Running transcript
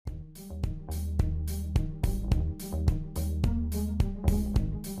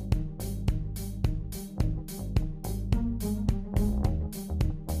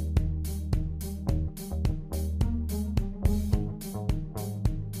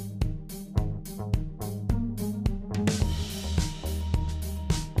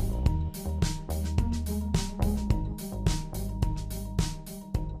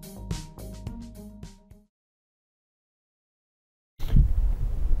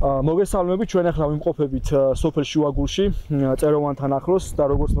მოგესალმებით, ჩვენ ახლა ვიმყოფებით სოფელ შუაგულში, წეროვანთან ახლოს და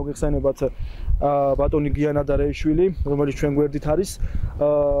როგორც მოგეხსენებათ ბატონი ნადარეიშვილი, რომელიც ჩვენ გვერდით არის,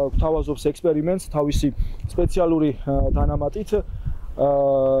 გვთავაზობს ექსპერიმენტს თავისი სპეციალური დანამატით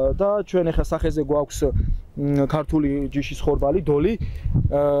და ჩვენ ახლა სახეზე გვაქვს ქართული ჯიშის ხორბალი, დოლი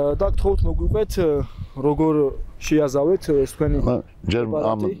და გთხოვთ მოგვიყვეთ როგორ შეაზავეთ ეს თქვენი ჯერ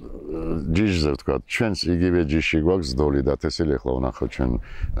ამ ჯიშზე ვთქვა, ჩვენს იგივე ჯიში გვაქვს დოლი და თესილი, ახლა ვნახოთ ჩვენ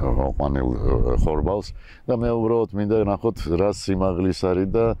მოყვანილ ხორბალს და მე უბრალოდ მინდა ნახოთ რა სიმაღლის არის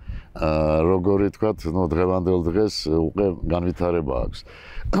და როგორი თქვა, ნუ დღევანდელ დღეს უკვე განვითარება აქვს.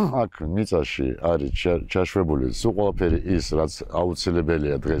 აქ მიწაში არის ჩაშვებული სულ ყველაფერი ის, რაც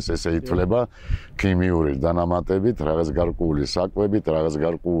აუცილებელია დღეს, ესე ითვლება ქიმიური დანამატებით, რაღაც გარკვეული საკვებით, რაღაც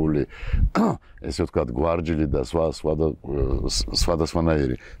გარკვეული ესე ვთქვათ, გვარჯილი და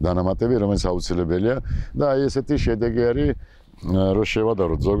სხვადასხვანაირი დანამატები, რომელიც აუცილებელია და აი ესეთი შედეგი არის, რომ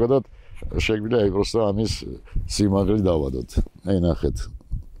შევადაროთ ზოგადად, შეგვიძლია აი პროსტა ამის სიმაღლე დავადოთ. აი ნახეთ.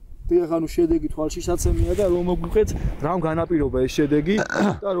 ანუ შედეგი თვალშისაცემია და რომ მოგვიყვეთ რამ განაპირობა ეს შედეგი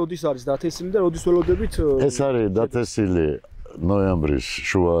და როდის არის დათესილი და როდის ველოდებით ეს არის დათესილი ნოემბრის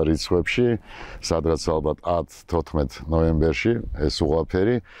შუა რიცხვებში, სადღაც ალბათ 10-14 ნოემბერში ეს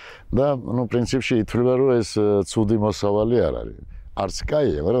უღაფერი და ნუ პრინციპში ითვლება რომ ეს ცუდი მოსავალი არ არის. არც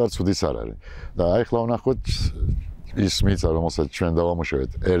კაია, მაგრამ არც ცუდიც არ არის. და აი ხლა ვნახოთ ის მიწა, რომელსაც ჩვენ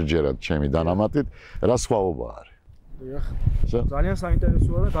დავამუშავეთ ერთჯერად ჩემი დანამატით, რა სხვაობა არის. ძალიან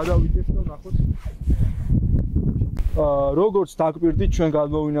საინტერესოა და გადავიდეთ და ვნახოთ. როგორც დაგვირდით, ჩვენ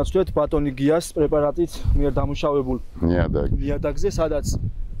გადმოვინაცვლეთ ბატონი გიას პრეპარატით მიერ დამუშავებულ ნიადაგზე, სადაც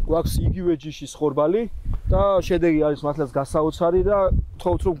გვაქვს იგივე ჯიშის ხორბალი და შედეგი არის მართლაც გასაოცარი და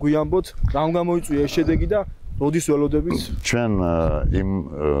გთხოვთ რომ გვიამბოთ რამ გამოიწვია ეს შედეგი და როდის ველოდებით. ჩვენ იმ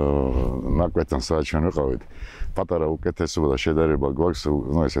ნაკვეთთან სადაც ჩვენ ვიყავით, პატარა უკეთესობა და შედარება გვაქვს,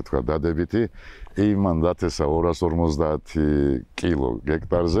 ნუ ესე თქვა დადებითი, იმან დათესა 250 კილო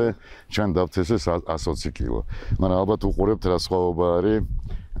გექტარზე, ჩვენ დავთესე 120 კილო. მაგრამ ალბათ უყურებთ რა სხვაობა არის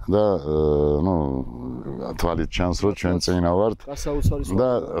და ნუ თვალით ჩანს რომ ჩვენ წინა ვართ და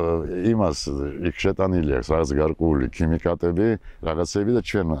იმას იქ შეტანილი აქვს რაღაც გარკვეული ქიმიკატები, რაღაცები და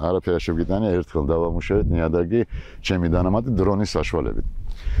ჩვენ არაფერი შეგვიტანია, ერთხელ დავამუშავეთ ნიადაგი ჩემი დანამატით დრონის საშუალებით.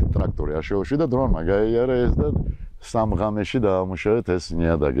 ტრაქტორი აშეულში და დრონმა გაიარა ეს და 3 ღამეში დავამუშავეთ ეს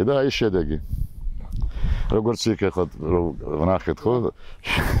ნიადაგი და აი შედეგი. როგორც იქ ახლა ვნახეთ ხო?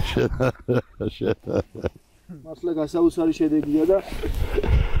 მართლა გასაოცარი შედეგია და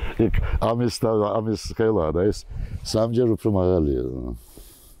იქ ამის ხელა და ეს სამჯერ უფრო მაღალია.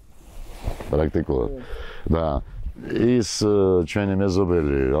 პრაქტიკულად. და ის ჩვენი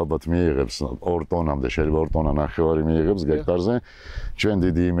მეზობელი ალბათ მიიღებს 2 ტონამდე, შეიძლება 2 ტონა ნახევარი მიიღებს გექტარზე. ჩვენ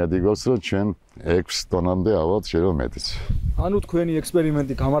დიდი იმედი გვაქვს, რომ ჩვენ 6 ტონამდე ალბათ შეიძლება მეტიც. ანუ თქვენი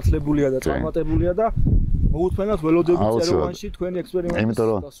ექსპერიმენტი გამართლებულია და წარმატებულია და მოუთმენათ ველოდებით წეროვანში თქვენი ექსპერიმენტის იმიტომ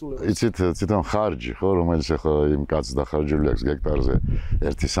რომ იცით ციტონ ხარჯი ხო, რომელიც ახლა იმ კაცს დახარჯული აქვს გექტარზე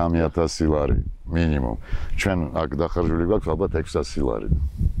 1-3000 ლარი მინიმუმ. ჩვენ აქ დახარჯული გვაქვს ალბათ 600 ლარი.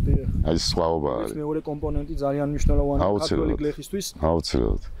 აი სხვაობა არის. მეორე კომპონენტი ძალიან მნიშვნელოვანია ქართული გლეხისთვის.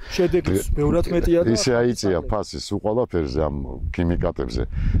 აუცილებლად. შედეგი ბევრად მეტია და ისე აიწია ფასი სულ ყველაფერზე ამ ქიმიკატებზე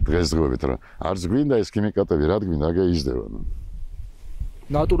დღესდღეობით რა. არც გვინდა ეს ქიმიკატები, რა გვინდა, აგე იზრდება.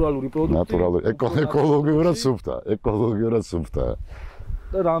 ნატურალური პროდუქტი. ნატურალური, ეკოლოგიურად სუფთა, ეკოლოგიურად სუფთა.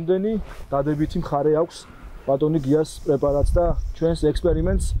 და რამდენი დადებითი მხარე აქვს ბატონი გიას პრეპარატს და ჩვენს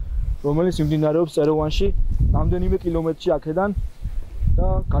ექსპერიმენტს, რომელიც მიმდინარეობს წეროვანში, რამდენიმე კილომეტრში აქედან და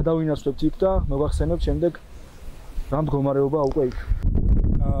გადავინაცვლებთ იქ და მოგახსენებთ შემდეგ რა მდგომარეობა უკვე იქ.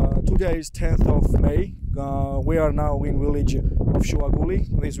 Today is 10th of May. We are now in village of Shuaguli.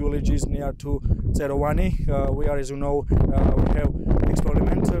 This village is near to Tserovani. We are, as you know, we have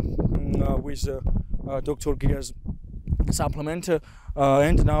experiment with Dr. Gia's supplement,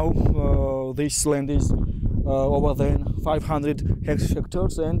 and now this land is over than 500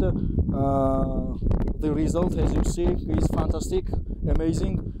 hectares, and the result, as you see, is fantastic,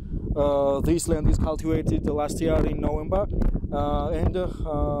 amazing. This land is cultivated last year in November, and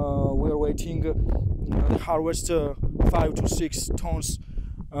we are waiting the harvest 5 to 6 tons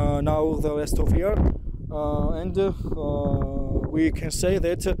now the rest of year, and we can say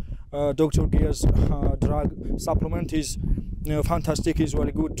that Dr. Gia's drug supplement is fantastic, is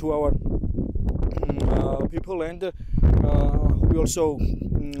very good to our people, and we also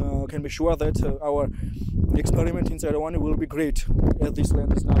can be sure that our experiment in Tserovani will be great as this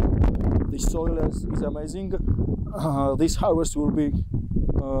land is now. The soil is amazing. This harvest will be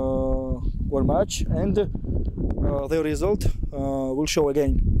very much, and the result will show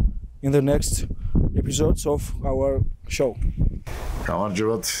again in the next episodes of our show.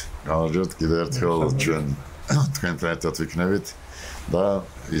 გამარჯობათ კიდევ ერთხელ ჩვენ თქვენთან ერთად ვიქნებით და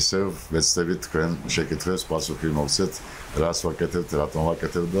ისევ ვეცდებით თქვენ შეკითხვებს პასუხი მოგცეთ, რას ვაკეთებთ, რატომ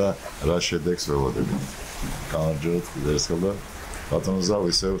ვაკეთებთ და რა შედეგს ველოდებით. გამარჯობათ კიდევ ერთხელ და ბატონო ზაალ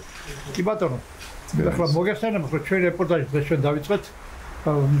ისევ კი ბატონო. ახლა მოგეხსენებათ, რომ ჩვენ რეპორტაჟი დღეს ჩვენ დავიწყეთ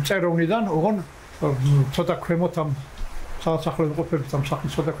მწეროვნიდან, ოღონ ცოტა ქვემოთ ამ სახელმწიფოების ამ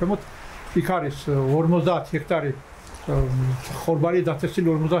სახლის ცოტა ქვემოთ იქ არის 50 ჰექტარი ხორბალი დათესილი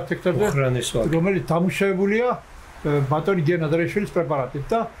 50 ჰექტარზე, რომელიც დამუშავებულია ბატონი ნადარეიშვილის პრეპარატით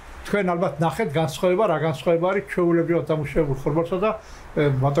და თქვენ ალბათ ნახეთ განსხვავება, რა განსხვავება არის ჩვეულებრივად დამუშავებულ ხორბალსა და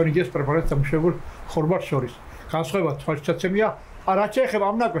ბატონი პრეპარატით დამუშავებულ ხორბალს შორის. განსხვავება თვალშისაცემია. რაც შეეხება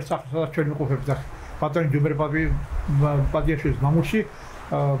ამ ნაკვეთს, სადაც ჩვენ ვიმყოფებით ბატონი ბედიანაშვილის მამულში,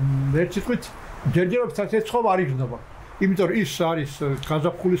 ერთ სიტყვით ჯერჯერობით საცეცხლო არ იგრძნობა. იმიტომ რომ ის არის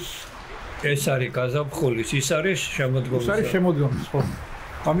გაზაფხულის ეს არის გაზაფხულის, ის არის შემოდგომის. ის არის შემოდგომის, ხო.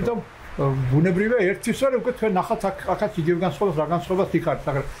 ამიტომ ბუნებრივია ერთის რომ უკვე თქვენ ნახავთ აქაც იგივე განსხვავებას, რა განსხვავებას იქ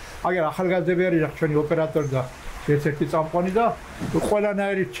არის. აგერ ახალგაზრდები არის ჩვენი ოპერატორი და ერთ-ერთი წამყვანი და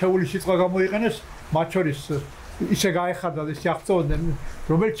ყველანაირი ჩეული სიტყვა გამოიყენეს, მათ შორის ისე გაეხარდა და ისე აღწევდნენ,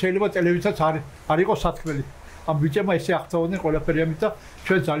 რომელიც შეიძლება ტელევიზიაც არ იყოს სათქმელი. ამ ბიჭებმა ისე აღწევდნენ ყველაფერი ამით და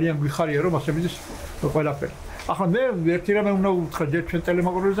ჩვენ ძალიან გვიხარია რომ ასე მიდის ყველაფერი. ახლა მე ერთი რამე უნდა უთხრა ჯერ ჩვენ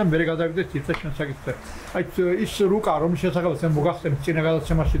ტელემაყურებელს და მე გადავიდეთ ერთ ჩვენ საკითხზე. აი ის რუკა რომლის შესახებაც მე მოგახსენებ წინა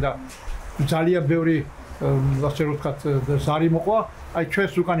გადაცემაში და ძალიან ბევრი ასე რომ ვთქვათ ზარი მოყვა, აი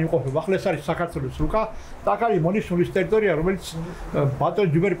ჩვენს უკან იმყოფება. ახლა ეს არის საქართველოს რუკა და აქ არის მონიშნული ტერიტორია, რომელიც ბატონ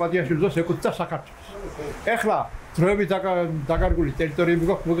ბედიანაშვილს ეკუთვნის საქართველოს. ეხლა დროებით დაკარგული ტერიტორიები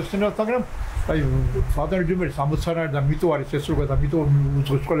გვაქვს მოგეხსენებათ, მაგრამ აი ბატონი ჯუმერის ამოცანა და მიტო არის ეს რუკა და მიტო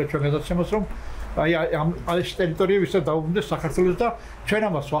უძღვის ყველა ჩვენ გადაცემას რომ აი ეს ტერიტორიები ისე დაუბრუნდეს საქართველოს და ჩვენ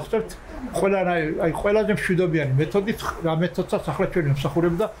ამას ვახსენებთ აი ყველაზე მშვიდობიანი მეთოდით, რა მეთოდსაც ახლა ჩვენ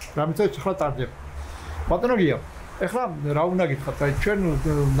ვიმსახურებ და რა მეთოდით ახლა ტარდება. ბატონო გია, ეხლა რა უნდა გითხრათ, აი ჩვენ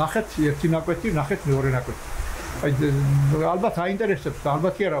ნახეთ ერთი ნაკვეთი, ნახეთ მეორე ნაკვეთი. აი ალბათ აინტერესებს და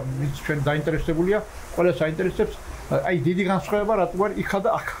ალბათ კი არა, ჩვენ დაინტერესებულია, ყველას აინტერესებს, აი დიდი განსხვავება რატომ არის იქა და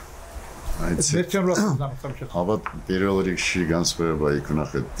აქ. ალბათ პირველ რიგში განსხვავება იქ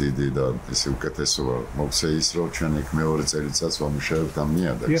ვნახეთ დიდი და ისე უკეთესობა მოგცე ის რომ ჩვენ იქ მეორე წელიწადს ვამუშავებთ ამ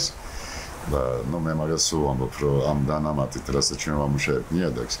ნიადაგს და მე მაგას ვამბობ რომ ამ დანამატით რასაც ჩვენ ვამუშავებთ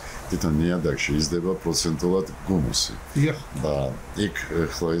ნიადაგს თვითონ ნიადაგში იზრდება პროცენტულად გუმუსი და იქ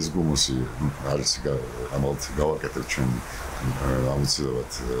ხო ეს გუმუსი არის ამალთ გავაკეთებთ ჩვენ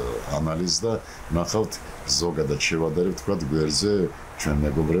აუცილებლად ანალიზს და ნახავთ ზოგადად შევადარებთ თქვა გვერდზე ჩვენ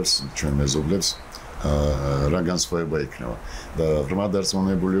მეგობრებს, ჩვენ მეზობლებს რა განსხვავება იქნება და ღრმა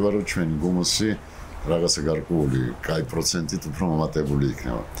დარწმუნებული ვარ რომ ჩვენი გუმუსი რაღაცა გარკვეული კაი პროცენტით უფრო მომატებული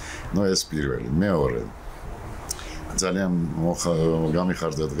იქნება. ნუ ეს პირველი, მეორე ძალიან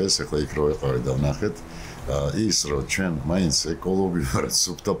გამიხარდა დღეს, ახლა იქ რო ვეყავი და ვნახეთ ის რომ ჩვენ მაინც ეკოლოგიურად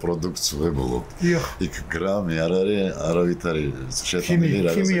სუფთა პროდუქტს ვებულობთ. იქ გრამი არ არის არავით არის შეტანილი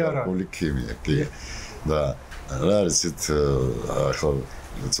რაღაცა გარკვეული ქიმია, კი. და რა არის ეს ახლა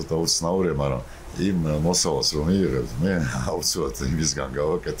ცოტა უცნაურია, მაგრამ იმ მოსავალს რომ მიიღებთ, მე აუცილებლად იმისგან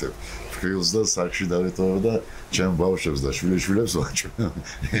გავაკეთებ ფქვილს და სახში დავეტოვებ და ჩემ ბავშვებს და შვილიშვილებს ვაჭრობ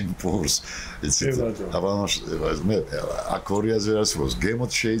იმპულს. იცით, აბა მე აქ ორიაზე არსებობს,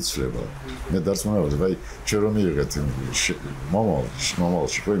 გემოთ შეიცვლება. მე დარწმუნებული ვარ, ჩვენ რომ მიიღეთ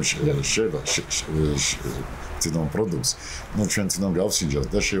მომავალში ხო იმ შეება თვითონ პროდუქტს, ნუ ჩვენ თვითონ გავსინჯავთ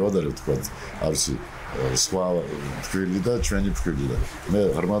და შევადარებთ თქვა არის სხვა ფქვილი და ჩვენი ფქვილი და მე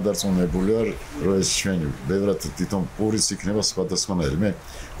ღრმა დარწმუნებული ვარ რომ ეს ჩვენი ბევრად თვითონ პურიც იქნება სხვადასხვანაირი.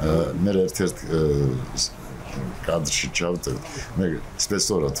 მე ერთ-ერთ კადრში ჩავწევ მე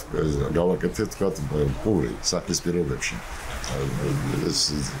სპეციალურად გავაკეთე თქვა პური სახლის პირობებში ეს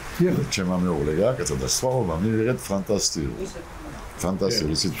ჩემმა მეუღლე გააკეთა და სხვაობა მივიღეთ ფანტასტიკური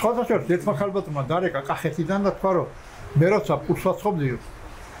სხვადასხვა ერთმა ხალბატონმა დარეკა კახეთიდან და თქვა რომ მე როცა პურს ვაცხობდი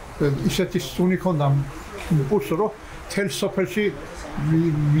ისეთი სუნი ქონდა პურს რომ თელ სოფელში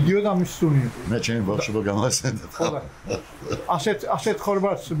მიდიოდა მის სუნი. მე ჩემი ბავშვობა გამასენდა. ასეთ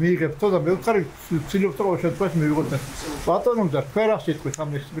ხორბალს მიიღებთო და მე ვთქვი ცდილობთ რომ შეწყდეს მივიღოთ. ბატონო და თქვენ რა სიტყვით ამ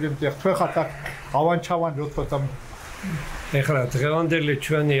ექსპერიმენტი თქვენ ხართ აქ ავანჩავანი რო თქვა ამ ეხლა დღევანდელი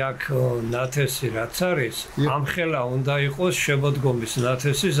ჩვენი აქ ნათესი რაც არის, ამხელა უნდა იყოს შემოდგომის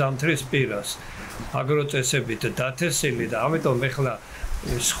ნათესი ზამთრის პირას. აგროტესებით დათესილი და ამიტომ ეხლა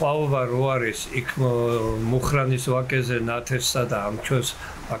სხვაობა რო არის იქ მუხრანის ვაკეზე ნათესსა და ამ ჩვენს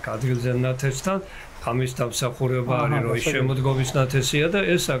აქ ადგილზე ნათესთან ამის დამსახურება არის რომ ის შემოდგომის ნათესია და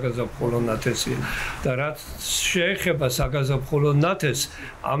ეს საგაზაფხულო ნათესია და რაც შეეხება საგაზაფხულო ნათესს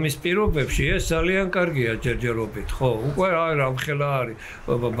ამის პირობებში ეს ძალიან კარგია ჯერჯერობით ხო უკვე რამხელა არის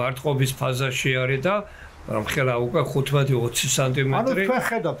მარტყობის ფაზაში არის და რამხელა უკვე 15-20 სანტიმეტრი. ანუ თქვენ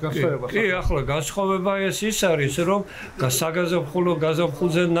ხედავთ განსხვავებას. კი, ახლა განსხვავება ის არის, რომ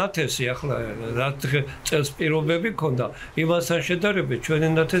გაზაფხულზე ნათესი ახლა რაც წელს პირობები ქონდა, იმასთან შედარებით ჩვენი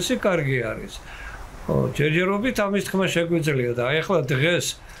ნათესი კარგი არის. ჯერჯერობით ამის თქმა შეგვიძლია და ახლა დღეს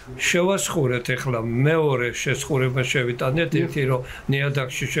შევასხურეთ ახლა მეორე შესხურება შევიტანეთ ერთი რომ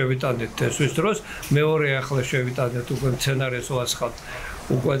ნიადაგში შევიტანეთ თესვის დროს მეორე ახლა შევიტანეთ უკვე მცენარეს ვასხავთ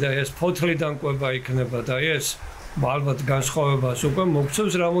უკვე და ეს ფოთლიდან კვება იქნება და ეს ალბათ განსხვავებას უკვე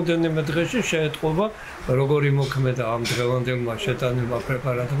მოგწევს რამოდენიმე დღეში შეეთყობა როგორი მოქმედა ამ დღევანდელმა შეტანილმა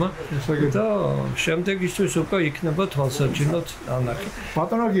პრეპარატმა და შემდეგისთვის უკვე იქნება თვალსაჩინოდ ანახი.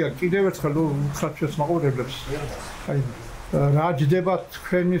 ბატონოგია კიდევ ერთხელ უთხრათ ჩვენს მაყურებლებს აი რა ჯდება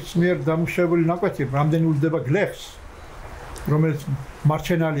თქვენის მიერ დამუშავებული ნაკვეთი რამდენი უძდება გლეხს რომელიც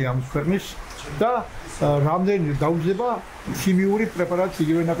მარჩენალია ამ ქვეყნის და რამდენი დაუძდება ქიმიური პრეპარატი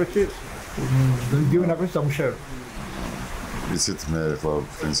იგივე ნაკვეთი დამუშავება იცით მე ხო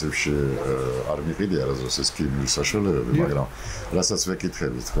პრინციპში არ მიყიდი არასდროს ეს ქიმიური საშუალებები მაგრამ რასაც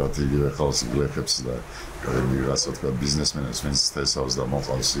ვეკითხებით თქვა იგივე ხალხს გლეხებს და რასაც თქვა ბიზნესმენებს ვინც თესავს და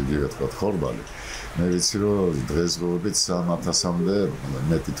მოყავს იგივე თქვა ხორბალი მე ვიცი რომ დღესდღეობით 300-მდე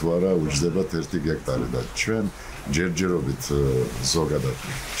მეტი თუ არა უჯდებათ 1 გექტარი და ჩვენ ჯერჯერობით ზოგადად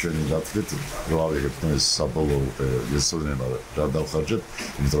ჩვენი დათვლით რომ ავიღებთ ეს საბოლოო ესწრება რა დავხარჯეთ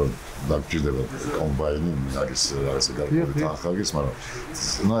იმიტომ რომ დაგჭირდება კომბაინი მაგის რაღაცა გარკვეული ახალგის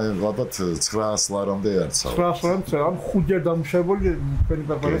მაგრამ ალბათ 900 ლარამდე არცა 900 ლარამდე ამ 5 ჯერ დამუშავებული თქვენი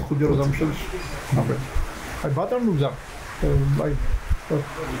პრეპარატი 5 ჯერ დამუშავებული აი ბატონო გზა აი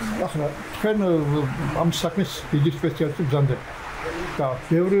ახლა თქვენ ამ საქმის დიდი სპეციალისტი გზანდები და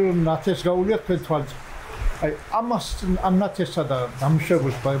ბევრი ნათეს გაუვლიათ თქვენ თვალზე აი ამას ამ ნათესსა და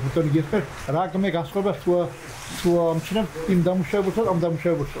დამუშავებულს ბატონი გიხსნით რა მე განსხვავება თუ ამჩნევ იმ დამუშავებულს და ამ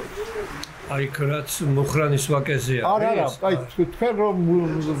დამუშავებულს აი რაც მუხრანის ვაკეზეა არა აი თქვენ რომ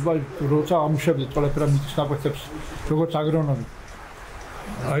როცა ამუშავებთ ყველაფერა მიწის ნაკვეთებს როგორც აგრონომი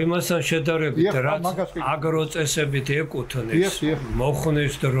აი მასთან შედარებით რაც აგროწესებით ეკუთვნის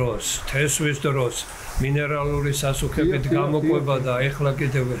მოხნის დროს, თესვის დროს, მინერალური სასუქებით გამოყვება და ეხლა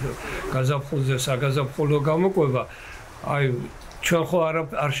კიდევ გაზაფხულზე საგაზაფხულო გამოყვება. აი ჩვენ ხო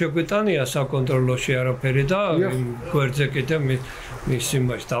არ შეგვიტანია საკონტროლოში არაფერი და გვერდზე კიდევ მის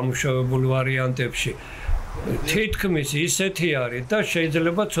იმაში დამუშავებულ ვარიანტებში თითქმის ისეთი არის და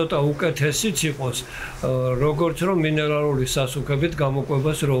შეიძლება ცოტა უკეთესიც იყოს როგორც რომ მინერალური სასუქებით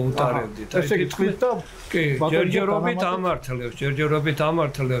გამოყვებას რო უტარებდით. ესე გითხრით და კი, ჯერჯერობით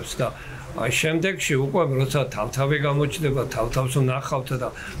ამართლებს და აი შემდეგში უკვე როცა თავთავი გამოჩნდება, თავთავს უნახავთ და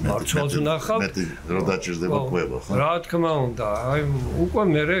მარცვალს უნახავთ. მეტი რო დაჭირდება ყვება, ხო? რა თქმა უნდა, აი უკვე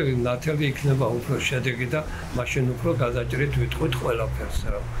მერე ნათელი იქნება უფრო შედეგი და მაშინ უფრო გადაჭრით ვიტყვით ყველაფერს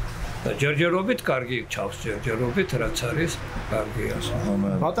რა. და ჯერჯერობით კარგი ჩავს ჯერჯერობით რაც არის კარგია.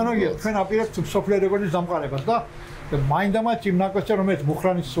 ბატონოგია თქვენ აპირებთ სოფლიო რეკორდის დამყარებას და მაინდამაც იმ ნაკვეთზე რომელიც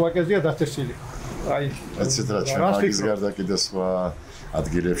მუხრანის ვაკეზეა დათესილი. აი ეცეთ რა ჩვენ მაგის გარდა კიდე სხვა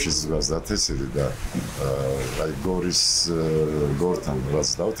ადგილებში ზღვას დათესილი და აი გორთან რაც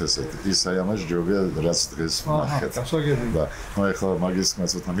დავთესეთ ის აი ამას ჯობია რაც დღეს ნახეთ. და ნუ ეხლა მაგის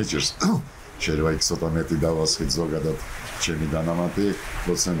ცოტა მიჭირს შეიძლება იქ ცოტა მეტი დავასხით ზოგადად ჩემი დანამატი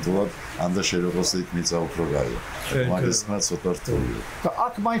პროცენტულად ან და შეიძლება იქ მიწა უფრო გაია. მაგის ცოტა რთულია. და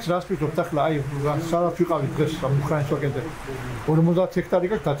აქ მაინც რას ვიტყობთ ახლა აი სადაც ვიყავით დღეს მუხრანის ვაკეზე 50 ჰექტარი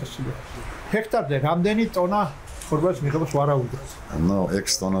გაქვს დათესილი. ჰექტარზე რამდენი ტონა ხორბალს მიღებას ვარაუდობთ? ნუ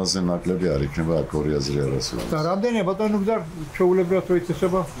 6 ტონაზე ნაკლები არ იქნება აქ ორი აზრი არის. და რამდენია ბატონო გზა ჩვეულებრივად რო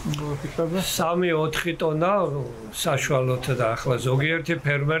იცესება ჰექტარზე? 3-4 ტონა საშუალოდ და ახლა ზოგიერთი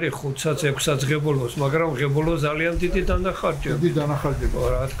ფერმერი 5-6-ს ღებულობს, მაგრამ ღებულო ძალიან დიდი დანახარჯება. დიდი დანახარჯება.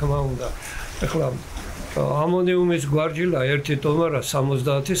 რა თქმა უნდა. ახლა ამონიუმის გვარჯილა 1 ტომარა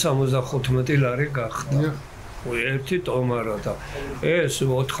 70-75 ლარი გახდა. ერთი ტომარა და ეს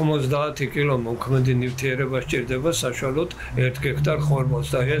 90 კილო მოქმედი ნივთიერება სჭირდება საშუალოდ 1 გექტარ ხორბალს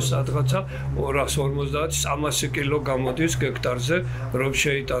და ეს სადღაცა 250-300 კილო გამოდის გექტარზე რომ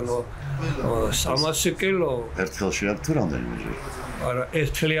შეიტანო 300 კილო ერთხელში აქ თუ რამდენიმე არა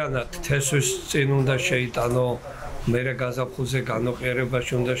ერთლიანად თესვის წინ უნდა შეიტანო მერე გაზაფხულზე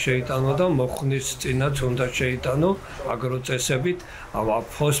განოყიერებაში უნდა შეიტანო და მოხნის წინაც უნდა შეიტანო აგროწესებით,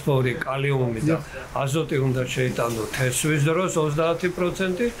 ფოსფორი, კალიუმი და აზოტი უნდა შეიტანო თესვის დროს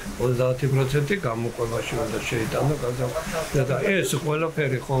 30% გამოყვებაში უნდა შეიტანო გაზაფხულზე და ეს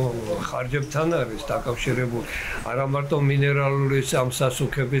ყველაფერი ხარჯებთან არის დაკავშირებული, არა მარტო მინერალური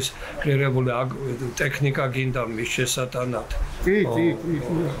სამსასუქების ღირებული ტექნიკა გინდა მის შესატანად. კი.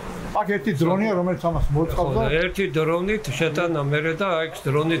 აქ ერთი დრონია, რომელიც ამას მოწყობს და ერთი დრონით შეტანა მერე და აქ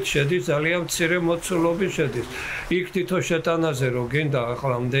დრონით შედის ძალიან მცირე მოცულობის შედის. იქ თითო შეტანაზე რო გინდა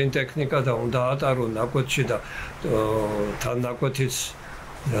ახლა ამდენი ტექნიკა და უნდა ატარო ნაკვეთში და თან ნაკვეთის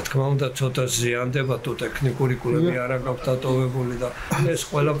რა თქმა უნდა ცოტა ზიანდება თუ ტექნიკური კვლევები არ აქვს დატოვებული და ეს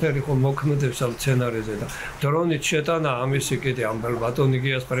ყველაფერი ხო მოქმედებს ამ სცენარზე და დრონით შეტანა ამისი კიდე ამ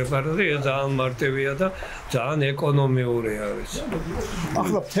ბატონიგიას პრეპარატი ძალიან მარტივია და ძალიან ეკონომიური არის.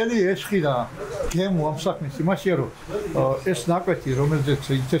 ახლა მთელი ესხი და გემო ამ საქმის იმაშია რომ ეს ნაკვეთი რომელზეც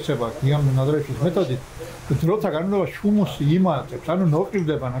იწესება გიამ ნადარეიშვილის მეთოდით დროთა განმავლობაში ჰუმუსი იმატებს, ანუ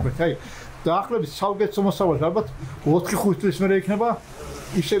ნოყივდება ნაკვეთი. აი დაახლოებით საუკეთესო მოსავალს ალბათ 4-5 წლის მერე იქნება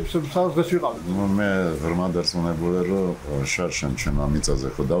ისევ სადღაც ვიყავით. მე ღრმა დარწმუნებული რომ შარშან ჩვენ ამიწაზე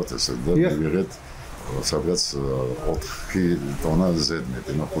ხო დავთესეთ და ვიღეთ სადღაც 4 ტონა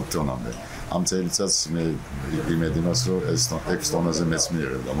ზედმეტი, 5 ტონამდე. ამ წელიწადს მე იმედი მაქვს რომ ეს 6 ტონაზე მეც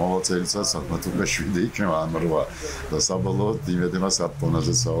მიიღებ და მოვალ წელიწადს საკმაოდ უკვე 7 იქნება ან 8 და საბოლოოდ იმედი მაქვს 10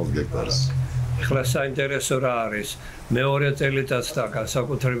 ტონაზე სავალ გექტარს. ახლა საინტერესო რა არის მეორე წელიწადს და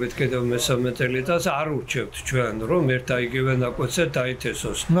განსაკუთრებით კიდევ მესამე წელიწადს არ ურჩევთ ჩვენ რომ ერთ და იგივე ნაკვეთზე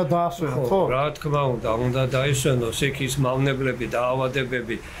დაითესოს. უნდა დაასვენოთ ხო? რა თქმა უნდა დაისვენოს იქ ის მავნებლები და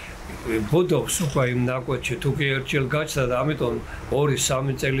ავადებები ბუდობს უკვე იმ ნაკვეთში თუ კი ერთჯერ გაჩნდა და ამიტომ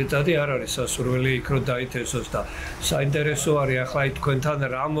 2-3 წელიწადი არ არის სასურველი იქ რომ დაითესოს და საინტერესო არის ახლა თქვენთან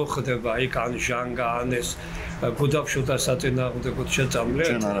რა მოხდება იქ ან ჟანგა ან ეს გუდაფშუთა საწინააღმდეგოდ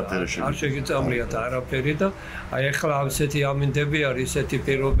შეწამლია არ შეგიწამლიათ არაფერი და აი ახლა ასეთი ამინდები არის ესეთი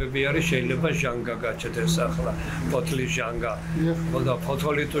პირობები არის შეიძლება ჟანგა გაჩნდეს ახლა ფოთლის ჟანგა და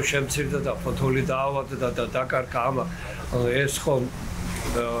ფოთოლი თუ შემცირდა და ფოთოლი დაავადდა და დაკარგა ამა ეს ხომ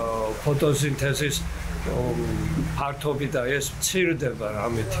ფოტოსინთეზის ფართობი და ეს მცირდება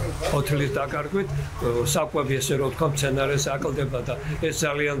რამით ფოთლის დაკარგვით საკვები ესე რომ თქვა მცენარეს აკლდება და ეს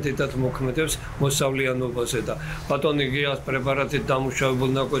ძალიან დიდად მოქმედებს მოსავლიანობაზე და ბატონიგიას პრეპარატით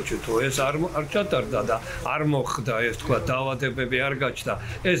დამუშავებულ ნაკვეთში თუ ეს არ ჩატარდა და არ მოხდა ეს თქვა დაავადებები არ გაჩნდა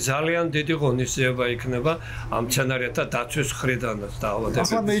ეს ძალიან დიდი ღონისძიება იქნება ამ მცენარეთა დაცვის მხრიდანაც დაავადებები.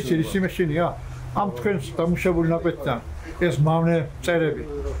 ახლა მე იცი ის იმაშინია ამ თქვენს დამუშავებულ ნაკვეთთან ეს მავნე წერები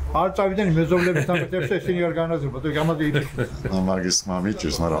არ წავიდნენ მეზობლების ნაკვეთებში ისინი არ განაზრება და გამადი იდეა. მაგის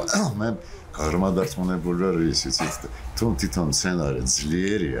მამიჭის, მაგრამ მე ღრმა დარწმუნებული ვარ ისიც თუ თვითონ სცენარი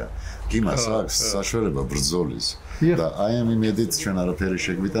ძლიერია, იმას აქვს საშუალება ბრძოლის და აი ამ იმედით ჩვენ არაფერი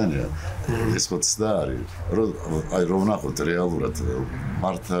შეგვიტანია. ეს ხო ცდა არის, რომ აი რომ ნახოთ რეალურად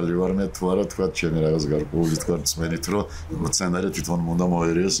მართალი ვარ მე თუ არა თქვა ჩემი რაღაც გარკვეული თქვა წმენით რომ სცენარი თვითონ უნდა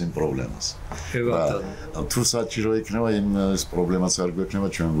მოერიოს იმ პრობლემას. თუ საჭირო იქნება იმ ეს პრობლემას არ გვექნება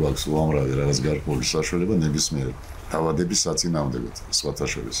ჩვენ გვაქვს უამრავი რაღაც გარკვეული საშუალება ნებისმიერ თავადების საწინააღმდეგოდ სხვათა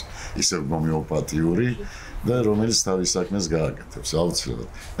შორის ისევ გომეოპათიური და რომელიც თავის საქმეს გააკეთებს აუცილებლად.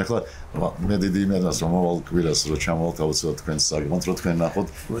 ახლა მე დიდი იმედი მაქვს რომ მოვალ კვირას რო ჩამოვალთ აუცილებლად თქვენს საგმოთ რო თქვენ ნახოთ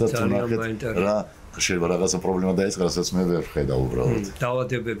და თუ ნახეთ რა შეიძლება რაღაცა პრობლემა დაიწყოს, რასაც მე ვერ ვხედავ უბრალოდ.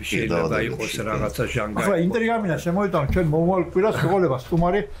 დაავადებები შეიძლება იყოს რაღაცა ჟანგა. ახლა ინტრიგა მინდა შემოვიტანო ჩვენ მომავალ კვირას როგორება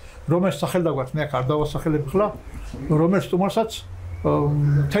სტუმარი რომელიც სახელდაგვაქვს მე აქ არ დავასახელებ ხლა რომელიც სტუმარსაც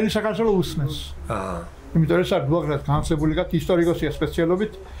მთელი საქართველოს უსმენს. იმიტომ ეს არის ბლოგერად განსებული გათ ისტორიკოსია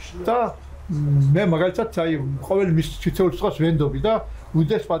სპეციალობით და მე მაგალითად აი ყოველი მის თითოეულ სიტყვას ვენდობი და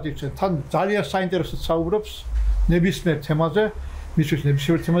უდეს პატივს თან ძალიან საინტერესოდ საუბრობს ნებისმიერ თემაზე, მისთვის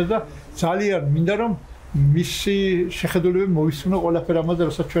ნებისმიერ თემაზე და ძალიან მინდა რომ მისი შეხედულებები მოვისმინო ყველაფერ ამაზე,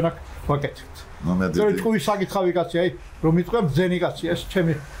 რასაც ჩვენ აქ ვაკეთებთ. მე თქვი საკითხავი კაცი, აი რომ იტყვი ბძენი კაცი, ეს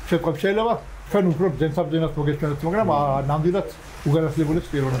ჩემი შეტყვი შეიძლება ჩვენ უფრო ბძენსაბძენად მოგეჩვენოთ, მაგრამ ნამდვილად უგანათლებული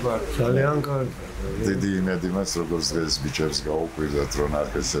პიროვნება არის. ძალიან კარგი. დიდი იმედი მაქვს როგორც დღეს ბიჭებს გაუკვირდათ რომ არ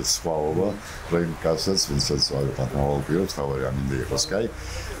ესეც სხვაობა, რომ იმ კაცსაც ვინცაც მოვალპირებს თავი ამინდა იყოს კაი,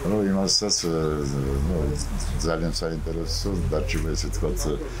 რომ იმასაც ძალიან საინტერესო დარჩება ესე თქვა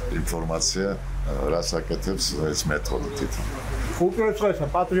ინფორმაცია რას აკეთებს ეს მეთოდი თვითონ. უპირველეს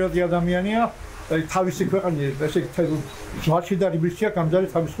პატრიოტი ადამიანია თავისი ქვეყნის ესე ზვაში და რიბლისია გამძარი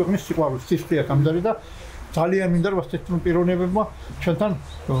თავის ქვეყნის სიყვარულს სისხლია გამძარი და ძალიან მინდა რომ ასეთი პიროვნებებმა ჩვენთან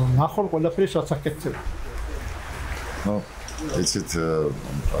ნახონ ყველაფერი რაც აკეთებს. იცით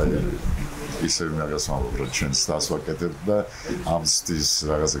ისე მაგას ვამბობ, ჩვენ სტას ვაკეთებ და ამ სტის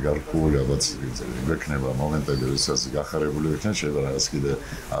რაღაცა გარკვეული ალბათ გვექნება მომენტები, როდესაც გახარებული ვიქნებ, შეიძლება რაღაც კიდე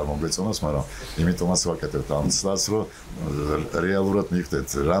არ მომგვეწონოს, მაგრამ იმიტომაც ვაკეთებ ამ სტას, რომ რეალურად მივხვდეთ,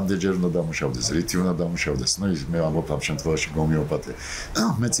 რამდენჯერ უნდა დამუშავდეს, რითი უნდა დამუშავდეს. ნუ მე ვამბობ ამ შემთხვევაში გომეოპათია.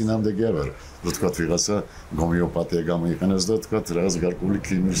 მე წინამდეგი არ ვარ, რომ თქვა ვიღაცა გომეოპათია გამოიყენებს და თქვა რაღაც გარკვეული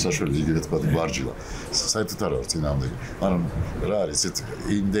ქიმიური საშუალება, იგივე თქვა გვარჯილა. საერთოდ არ ვარ წინამდეგი, მაგრამ რა არის,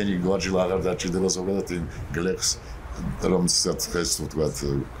 იმდენი გვარჯილა აღარ დაჭირდება ზოგადად იმ გლეხს, რომელსაც ეს თქვა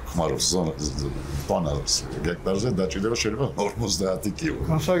ხმარობს ტონალს გექტარზე დაჭირდება შეიძლება 50 კილო.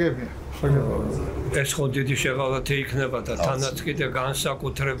 განსაგებია. ეს ხო დიდი შეღავათი იქნება და თანაც კიდე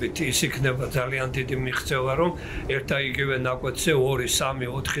განსაკუთრებით ის იქნება ძალიან დიდი მიღწევა, რომ ერთ და იგივე ნაკვეთზე 2,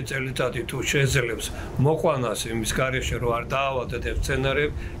 3, 4 წელიწადი თუ შეძლებს მოყვანას იმის გარეშე, რომ არ დაავადეთ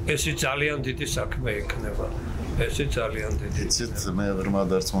სცენარები, ესე ძალიან დიდი საქმე იქნება. ესე ძალიან დიდი. იცით, მე ღრმა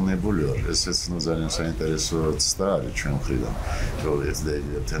დარწმუნებული ვარ, ესეც ნუ ძალიან საინტერესო ცდა არის ჩვენ მხრიდან, რომ ეს და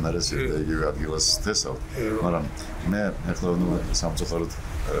იგივე სცენარებს და იგივე ადგილას თესავთ, მაგრამ მე ახლა ნუ სამწუხაროდ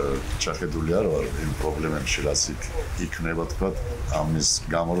ჩახედული არ ვარ იმ პრობლემებში, რაც იქნება თქვა ამის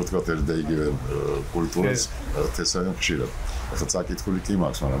გამო, რომ თქვა ერთ და იგივე კულტურას თესავენ ხშირად. ახლა წაკითხული კი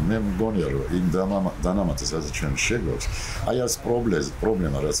მაქვს, მაგრამ მე მგონია, რომ იმ დანამატს, რაც ჩვენ შეგვაქვს, აი ეს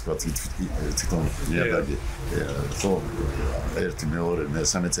პრობლემა, რაც თქვა თვითონ ნიადაგი, ხო, ერთი, მეორე,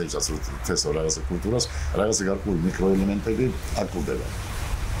 მესამე წელიწადს რომ თესავ რაღაცა კულტურას, რაღაცა გარკვეული მიკროელემენტები აკლდება.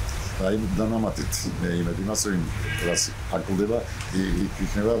 აი დანამატით მე იმედი მაქვს, რომ რაც აკლდება,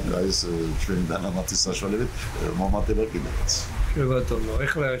 იქნება აი ეს ჩვენი დანამატის საშუალებით მომატება კიდევაც. ბატონო,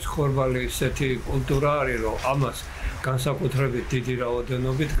 ეხლა ეს ხორბალი ისეთი კულტურა არის, რომ ამას განსაკუთრებით დიდი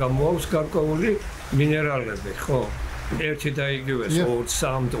რაოდენობით გამოაქვს გარკვეული მინერალები, ხო? ერთი და იგივე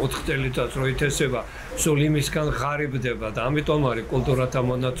 2-3-4 წელიწადს რო ითესება, სულ იმისგან ღარიბდება და ამიტომ არის კულტურათა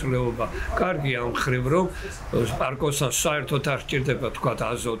მონაცვლეობა. კარგი ამ ხრივ, რომ პარკოსთან საერთოდ არ სჭირდება თქვა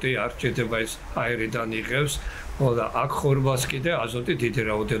აზოტი, არ სჭირდება ეს აერიდან იღებს. და აქ ხორბალს კიდე აზოტი დიდი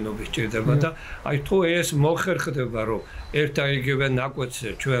რაოდენობით სჭირდება და აი თუ ეს მოხერხდება, რომ ერთ და იგივე ნაკვეთზე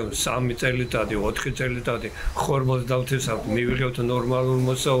ჩვენ 3 წელიწადი, 4 წელიწადი ხორბალს დავთესავთ, მივიღებთ ნორმალურ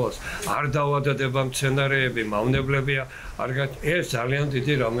მოსავალს, არ დავადდება მცენარეები, მავნებლებია, ეს ძალიან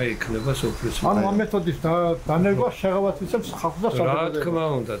დიდი რამე იქნება სოფლის. ანუ ამ მეთოდის დანერგვა შეღავათისებს ხალხს და რა თქმა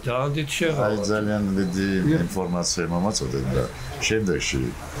უნდა, ძალიან დიდი შეღავათი. აი ძალიან დიდი ინფორმაცია მომაწოდეთ და შემდეგში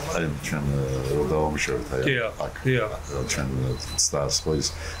აი ჩვენ რო დავამუშავეთ აი აქ ჩვენ სტას ხო ის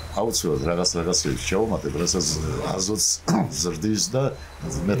აუცილებლად რაღაცებს შევამატებ, რასაც აზოტს ზრდის და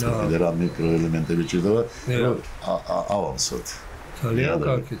მეტყვი რა მიკროელემენტები ჭირდება, რომ ავამსოთ. ძალიან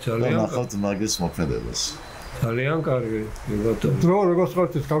კარგი, ძალიან კარგი. ნახავთ მაგის მოქმედებას. ძალიან კარგი, ბატონო. დრო როგორც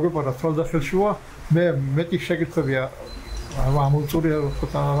ხართ გავგეპარა თვალსაჩინოა, მე მეტი შეკითხვებია ამოწურია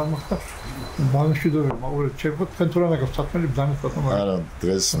ხოთა აღარ მოხდა. ბანშვიდობები, მაგრამ ჩემო თქვენ თუ რამე გაქვთ საქმე დამეწოთ მაგრამ არა,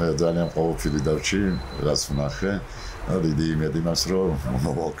 დღეს მე ძალიან ყოველთვის დავჭი, რაც ვნახე. დიდი იმედი მაქვს, რომ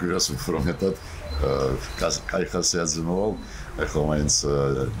მომავალ კვირას უფრო მეტად კაი ხასიათზე მოვალ. ახლა მაინც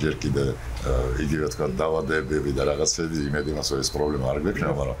ჯერ კიდე იგივე თქვა დავადებები და რაღაცები იმედი მაქვს, რომ ეს პრობლემა არ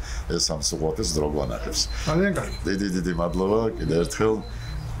გვექნება, მაგრამ ეს სამსუყოთეს დრო გვანახებს. ძალიან კარგი. დიდი მადლობა კიდევ ერთხელ.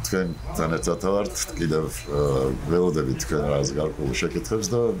 თქვენ თანაც ვართ, კიდევ ველოდებით თქვენ რაღაც გარკვეულ შეკითხვებს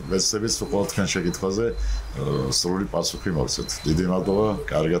და ვეცდებით უყურებთ თქვენ შეკითხვაზე სრული პასუხი მოგცეთ. დიდი მადლობა,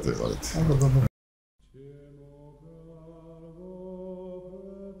 კარგად եղარით.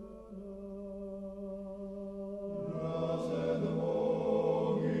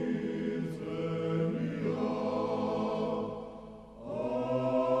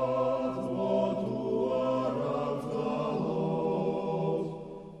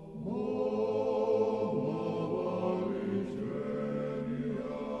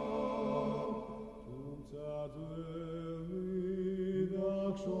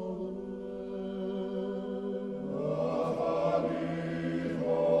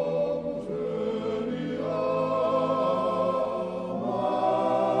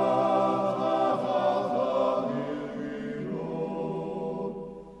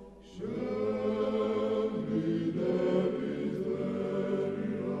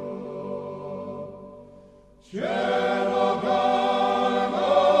 Yeah.